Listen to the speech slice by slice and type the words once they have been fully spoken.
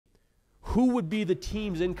who would be the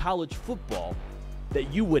teams in college football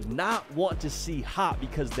that you would not want to see hot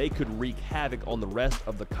because they could wreak havoc on the rest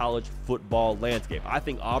of the college football landscape? I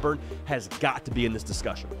think Auburn has got to be in this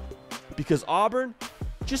discussion because Auburn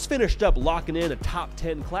just finished up locking in a top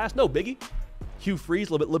 10 class. No biggie. Hugh Freeze,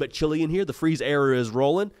 a little bit chilly in here. The Freeze era is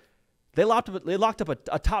rolling. They locked up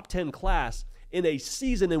a top 10 class in a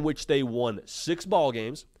season in which they won 6 ball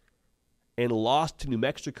games and lost to New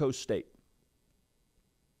Mexico State.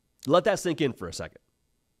 Let that sink in for a second.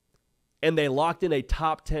 And they locked in a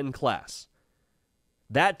top 10 class.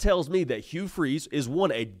 That tells me that Hugh Freeze is,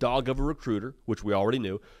 1, a dog of a recruiter, which we already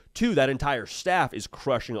knew. 2, that entire staff is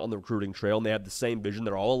crushing on the recruiting trail, and they have the same vision.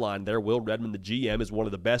 They're all aligned there. Will Redmond, the GM, is one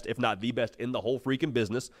of the best, if not the best, in the whole freaking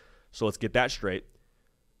business. So let's get that straight.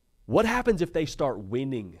 What happens if they start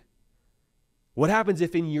winning? What happens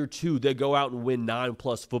if in year 2 they go out and win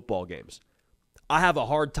 9+ football games? I have a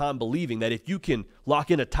hard time believing that if you can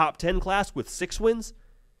lock in a top 10 class with 6 wins,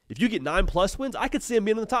 if you get 9+ wins, I could see them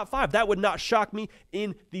being in the top 5. That would not shock me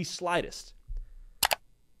in the slightest.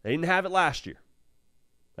 They didn't have it last year.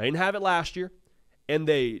 And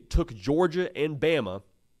they took Georgia and Bama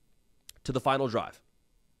to the final drive.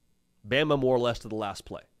 Bama more or less to the last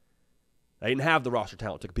play. They didn't have the roster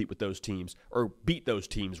talent to compete with those teams, or beat those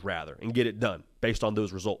teams rather, and get it done based on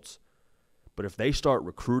those results. But if they start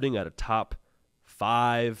recruiting at a top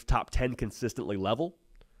 5, top 10 consistently level,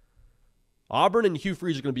 Auburn and Hugh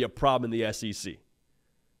Freeze are going to be a problem in the SEC.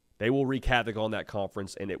 They will wreak havoc on that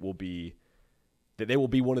conference, and they will be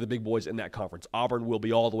one of the big boys in that conference. Auburn will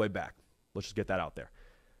be all the way back. Let's just get that out there.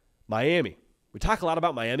 Miami. We talk a lot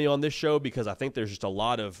about Miami on this show because I think there's just a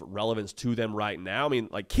lot of relevance to them right now. I mean,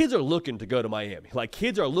 like, kids are looking to go to Miami. Like,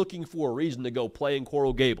 kids are looking for a reason to go play in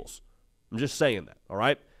Coral Gables. I'm just saying that, all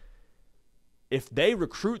right? If they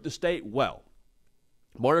recruit the state well,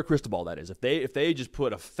 Mario Cristobal, that is, if they just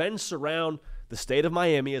put a fence around the state of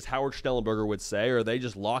Miami, as Howard Schnellenberger would say, or they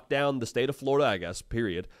just lock down the state of Florida, I guess,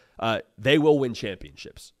 period, they will win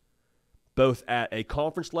championships, both at a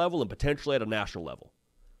conference level and potentially at a national level.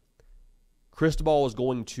 Cristobal is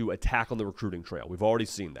going to attack on the recruiting trail. We've already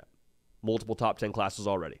seen that. Multiple top 10 classes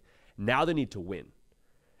already. Now they need to win.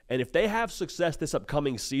 And if they have success this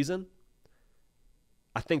upcoming season,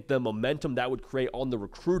 I think the momentum that would create on the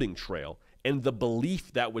recruiting trail and the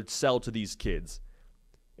belief that would sell to these kids,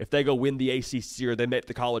 if they go win the ACC or they make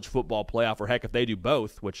the college football playoff, or heck, if they do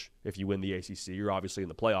both, which if you win the ACC, you're obviously in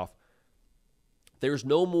the playoff, there's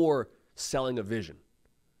no more selling a vision.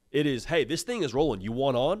 It is, hey, this thing is rolling. You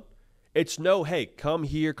want on? It's no, hey, come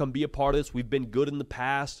here, come be a part of this. We've been good in the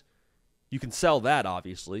past. You can sell that,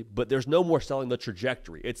 obviously, but there's no more selling the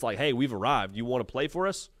trajectory. It's like, hey, we've arrived. You want to play for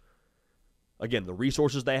us? Again, the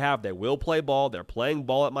resources they have, they will play ball. They're playing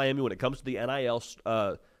ball at Miami when it comes to the NIL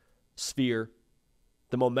sphere.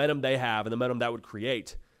 The momentum they have and the momentum that would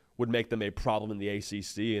create would make them a problem in the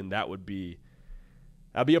ACC, and that'd be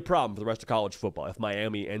a problem for the rest of college football if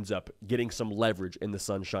Miami ends up getting some leverage in the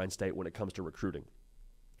Sunshine State when it comes to recruiting.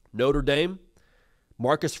 Notre Dame,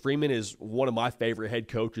 Marcus Freeman is one of my favorite head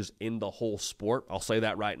coaches in the whole sport. I'll say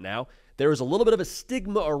that right now. There is a little bit of a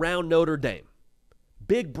stigma around Notre Dame.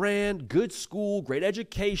 Big brand, good school, great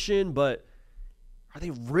education, but are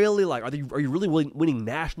you really winning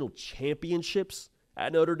national championships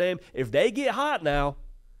at Notre Dame? If they get hot now,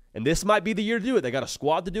 and this might be the year to do it, they got a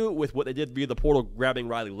squad to do it with what they did via the portal, grabbing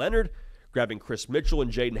Riley Leonard, grabbing Chris Mitchell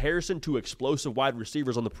and Jaden Harrison, 2 explosive wide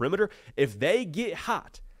receivers on the perimeter. If they get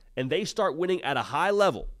hot and they start winning at a high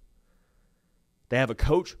level, they have a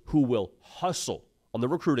coach who will hustle on the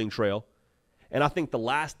recruiting trail. And I think the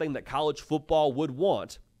last thing that college football would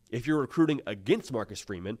want, if you're recruiting against Marcus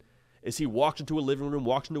Freeman, is he walks into a living room,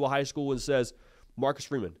 walks into a high school and says, Marcus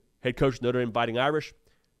Freeman, head coach Notre Dame Fighting Irish,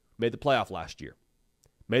 made the playoff last year.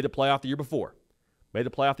 Made the playoff the year before. Made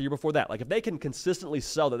the playoff the year before that. Like, if they can consistently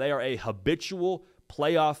sell that they are a habitual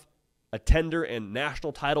playoff attender and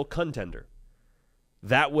national title contender,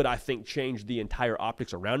 that would, I think, change the entire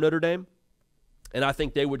optics around Notre Dame. And I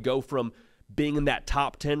think they would go from being in that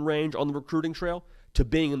top 10 range on the recruiting trail to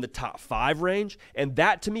being in the top 5 range. And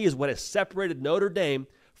that, to me, is what has separated Notre Dame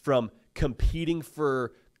from competing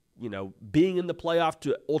for, being in the playoff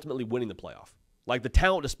to ultimately winning the playoff. Like, the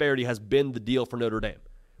talent disparity has been the deal for Notre Dame.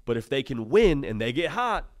 But if they can win and they get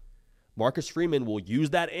hot, Marcus Freeman will use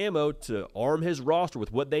that ammo to arm his roster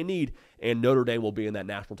with what they need, and Notre Dame will be in that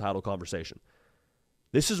national title conversation.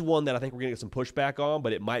 This is one that I think we're going to get some pushback on,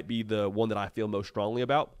 but it might be the one that I feel most strongly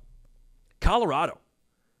about. Colorado.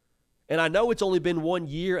 And I know it's only been 1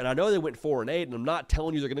 year, and I know they went 4-8, and I'm not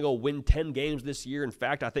telling you they're going to go win 10 games this year. In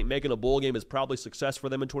fact, I think making a bowl game is probably success for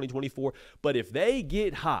them in 2024. But if they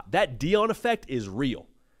get hot, that Dion effect is real.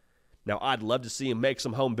 Now, I'd love to see him make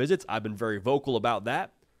some home visits. I've been very vocal about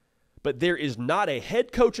that. But there is not a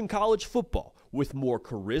head coach in college football with more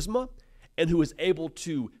charisma and who is able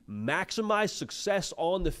to maximize success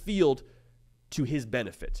on the field to his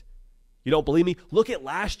benefit. You don't believe me? Look at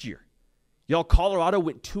last year. Y'all, Colorado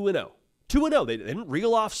went 2-0. 2-0. They didn't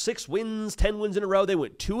reel off 6 wins, 10 wins in a row. They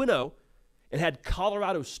went 2-0 and had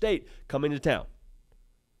Colorado State come into town.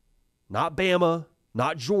 Not Bama,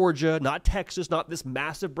 not Georgia, not Texas, not this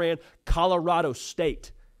massive brand. Colorado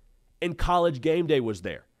State. And College Game Day was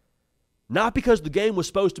there. Not because the game was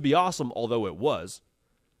supposed to be awesome, although it was.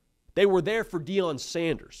 They were there for Deion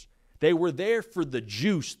Sanders. They were there for the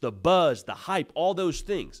juice, the buzz, the hype, all those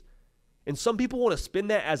things. And some people want to spin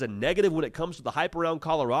that as a negative when it comes to the hype around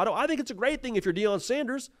Colorado. I think it's a great thing if you're Deion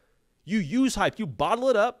Sanders. You use hype. You bottle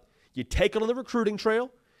it up. You take it on the recruiting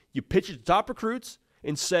trail. You pitch it to top recruits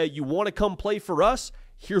and say, you want to come play for us?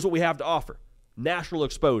 Here's what we have to offer. National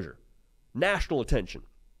exposure. National attention.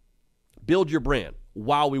 Build your brand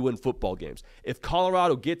while we win football games. If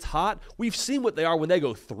Colorado gets hot, we've seen what they are when they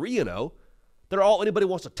go 3-0. They're all anybody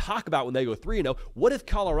wants to talk about when they go 3-0. What if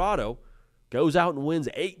Colorado goes out and wins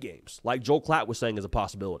 8 games, like Joel Klatt was saying is a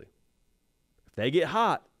possibility? If they get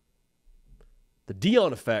hot, the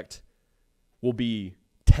Deion effect will be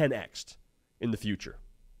 10x'd in the future.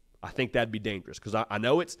 I think that'd be dangerous because I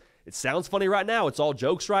know it sounds funny right now. It's all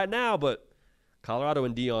jokes right now, but Colorado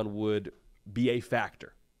and Deion would be a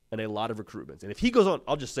factor in a lot of recruitments. And if he goes on,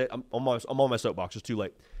 I'll just say I'm on my soapbox. It's too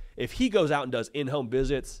late. If he goes out and does in-home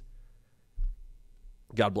visits,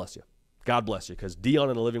 God bless you. God bless you, because Deion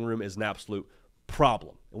in the living room is an absolute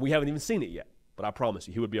problem. And we haven't even seen it yet, but I promise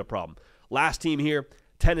you, he would be a problem. Last team here,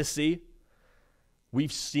 Tennessee.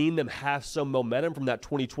 We've seen them have some momentum from that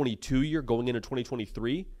 2022 year going into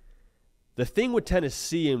 2023. The thing with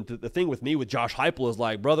Tennessee and the thing with me with Josh Heupel is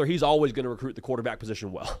like, brother, he's always going to recruit the quarterback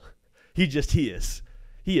position well. He is.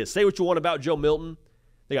 He is. Say what you want about Joe Milton.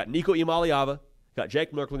 They got Nico Iamaleava, got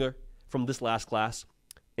Jake Merklinger from this last class,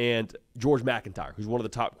 and George McIntyre, who's one of the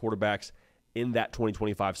top quarterbacks in that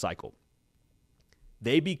 2025 cycle.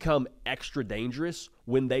 They become extra dangerous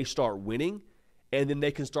when they start winning, and then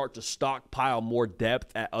they can start to stockpile more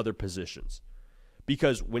depth at other positions.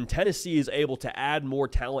 Because when Tennessee is able to add more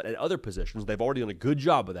talent at other positions, they've already done a good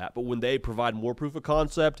job of that, but when they provide more proof of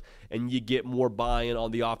concept and you get more buy-in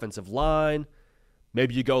on the offensive line,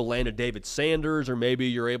 maybe you go land a David Sanders, or maybe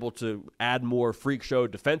you're able to add more freak show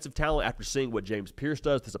defensive talent after seeing what James Pierce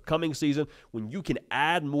does this upcoming season. When you can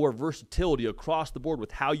add more versatility across the board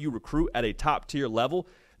with how you recruit at a top-tier level,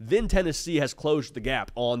 then Tennessee has closed the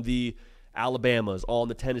gap on the Alabamas, on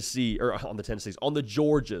the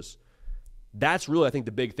Georgias. That's really, I think,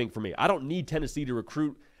 the big thing for me. I don't need Tennessee to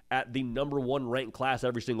recruit at the #1 ranked class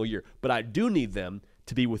every single year, but I do need them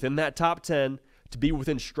to be within that top 10, to be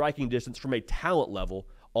within striking distance from a talent level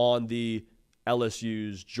on the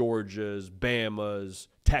LSUs, Georgias, Bamas,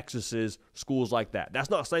 Texases, schools like that. That's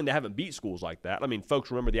not saying they haven't beat schools like that. I mean,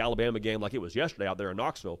 folks remember the Alabama game like it was yesterday out there in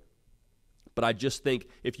Knoxville. But I just think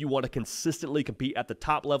if you want to consistently compete at the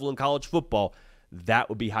top level in college football, that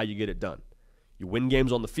would be how you get it done. You win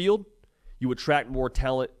games on the field. You attract more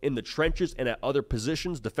talent in the trenches and at other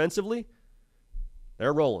positions defensively.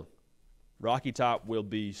 They're rolling. Rocky Top will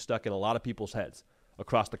be stuck in a lot of people's heads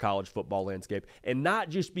across the college football landscape. And not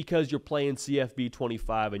just because you're playing CFB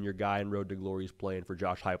 25 and your guy in Road to Glory is playing for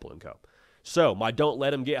Josh Heupel and co. So, my don't let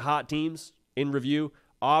them get hot teams in review.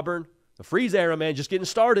 Auburn, the freeze era, man, just getting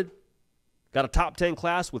started. Got a top 10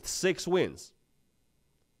 class with 6 wins.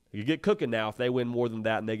 You get cooking now if they win more than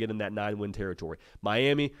that and they get in that 9-win territory.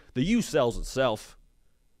 Miami, the U sells itself.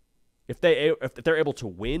 If they're able to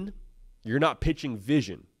win, you're not pitching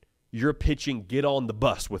vision. You're pitching get on the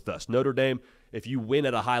bus with us. Notre Dame, if you win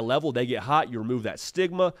at a high level, they get hot, you remove that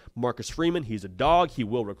stigma. Marcus Freeman, he's a dog. He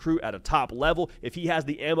will recruit at a top level. If he has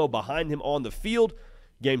the ammo behind him on the field,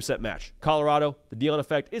 game, set, match. Colorado, the Deion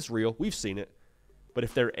effect, it's real. We've seen it. But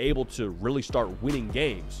if they're able to really start winning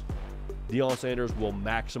games, Deion Sanders will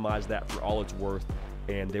maximize that for all it's worth,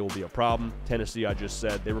 and they will be a problem. Tennessee, I just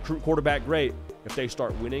said, they recruit quarterback great. If they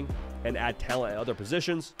start winning and add talent at other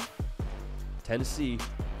positions, Tennessee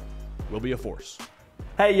will be a force.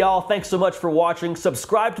 Hey, y'all, thanks so much for watching.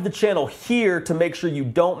 Subscribe to the channel here to make sure you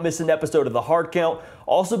don't miss an episode of The Hard Count.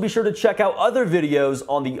 Also, be sure to check out other videos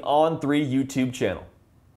on the On3 YouTube channel.